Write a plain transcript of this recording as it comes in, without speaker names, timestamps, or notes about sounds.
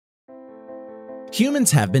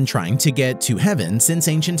Humans have been trying to get to heaven since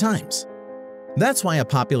ancient times. That's why a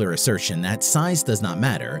popular assertion that size does not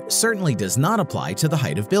matter certainly does not apply to the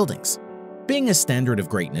height of buildings. Being a standard of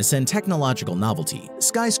greatness and technological novelty,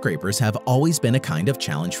 skyscrapers have always been a kind of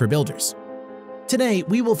challenge for builders. Today,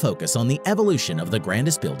 we will focus on the evolution of the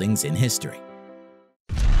grandest buildings in history.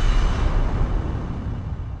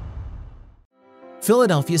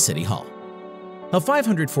 Philadelphia City Hall. A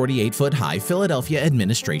 548-foot-high Philadelphia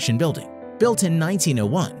administration building, built in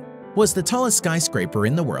 1901, was the tallest skyscraper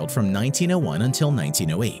in the world from 1901 until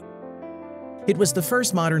 1908. It was the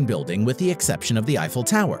first modern building with the exception of the Eiffel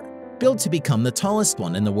Tower, built to become the tallest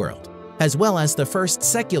one in the world, as well as the first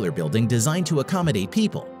secular building designed to accommodate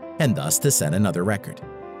people and thus to set another record.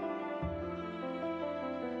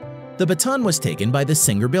 The baton was taken by the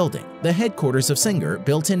Singer Building, the headquarters of Singer,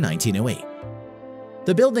 built in 1908.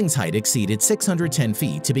 The building's height exceeded 610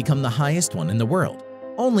 feet to become the highest one in the world,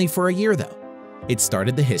 only for a year though. It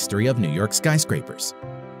started the history of New York skyscrapers.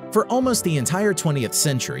 For almost the entire 20th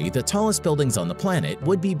century, the tallest buildings on the planet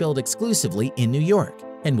would be built exclusively in New York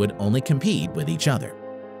and would only compete with each other.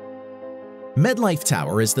 MetLife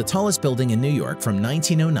Tower is the tallest building in New York from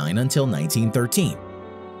 1909 until 1913.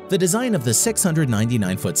 The design of the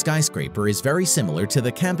 699-foot skyscraper is very similar to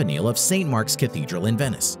the campanile of St. Mark's Cathedral in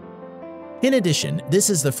Venice. In addition, this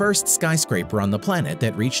is the first skyscraper on the planet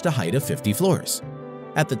that reached a height of 50 floors.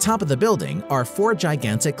 At the top of the building are 4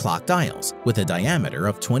 gigantic clock dials with a diameter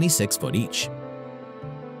of 26 foot each.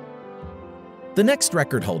 The next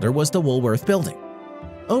record holder was the Woolworth Building.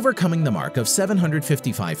 Overcoming the mark of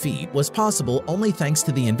 755 feet was possible only thanks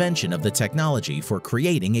to the invention of the technology for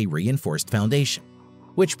creating a reinforced foundation,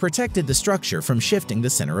 which protected the structure from shifting the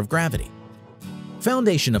center of gravity.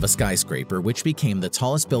 Foundation of a skyscraper, which became the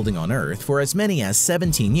tallest building on Earth for as many as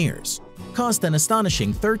 17 years, cost an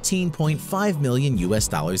astonishing $13.5 million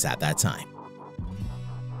at that time.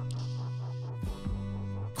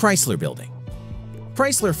 Chrysler Building.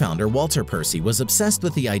 Chrysler founder Walter Percy was obsessed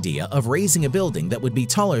with the idea of raising a building that would be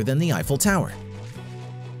taller than the Eiffel Tower.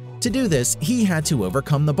 To do this, he had to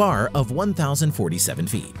overcome the bar of 1,047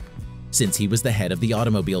 feet. Since he was the head of the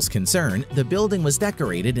automobiles concern, the building was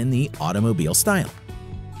decorated in the automobile style.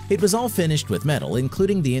 It was all finished with metal,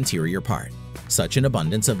 including the interior part. Such an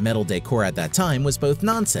abundance of metal decor at that time was both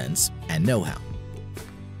nonsense and know-how.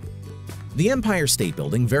 The Empire State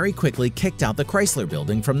Building very quickly kicked out the Chrysler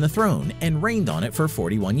Building from the throne and reigned on it for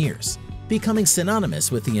 41 years, becoming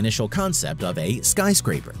synonymous with the initial concept of a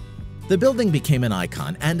skyscraper. The building became an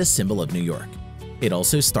icon and a symbol of New York. It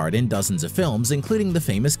also starred in dozens of films, including the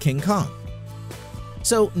famous King Kong.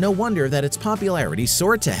 So no wonder that its popularity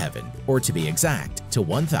soared to heaven, or to be exact, to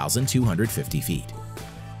 1,250 feet.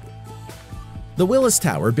 The Willis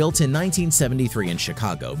Tower, built in 1973 in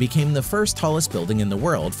Chicago, became the first tallest building in the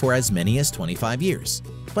world for as many as 25 years,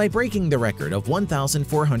 by breaking the record of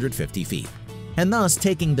 1,450 feet, and thus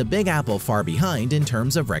taking the Big Apple far behind in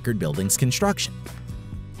terms of record buildings construction.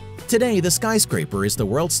 Today, the skyscraper is the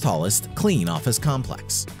world's tallest clean office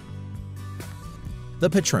complex. The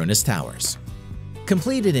Petronas Towers.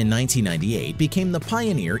 Completed in 1998, became the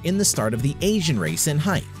pioneer in the start of the Asian race in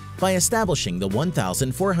height by establishing the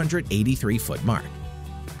 1,483-foot mark.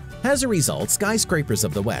 As a result, skyscrapers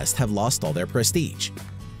of the West have lost all their prestige.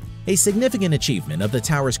 A significant achievement of the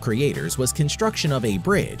tower's creators was construction of a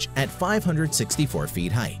bridge at 564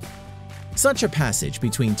 feet height. Such a passage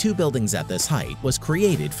between two buildings at this height was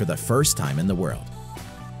created for the first time in the world.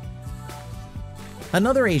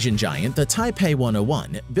 Another Asian giant, the Taipei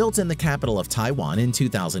 101, built in the capital of Taiwan in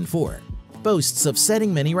 2004, boasts of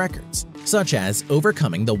setting many records, such as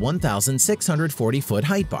overcoming the 1,640-foot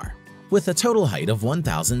height bar, with a total height of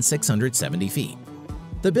 1,670 feet,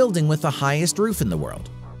 the building with the highest roof in the world,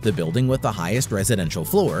 the building with the highest residential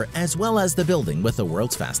floor, as well as the building with the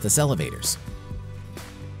world's fastest elevators.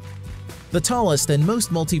 The tallest and most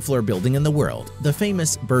multi-floor building in the world, the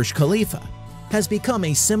famous Burj Khalifa, has become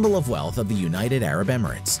a symbol of wealth of the United Arab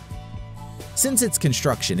Emirates. Since its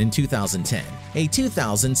construction in 2010, a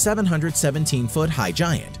 2,717-foot high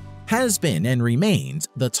giant has been and remains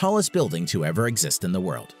the tallest building to ever exist in the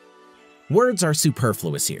world. Words are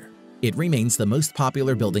superfluous here. It remains the most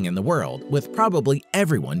popular building in the world, with probably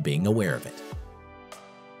everyone being aware of it.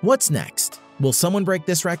 What's next? Will someone break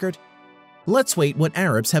this record? Let's wait what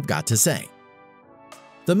Arabs have got to say.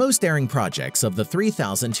 The most daring projects of the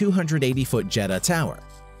 3,280-foot Jeddah Tower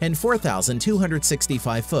and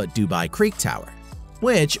 4,265-foot Dubai Creek Tower,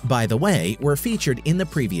 which, by the way, were featured in the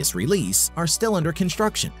previous release, are still under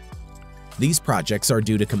construction. These projects are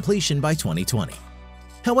due to completion by 2020.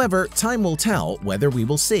 However, time will tell whether we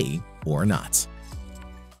will see or not.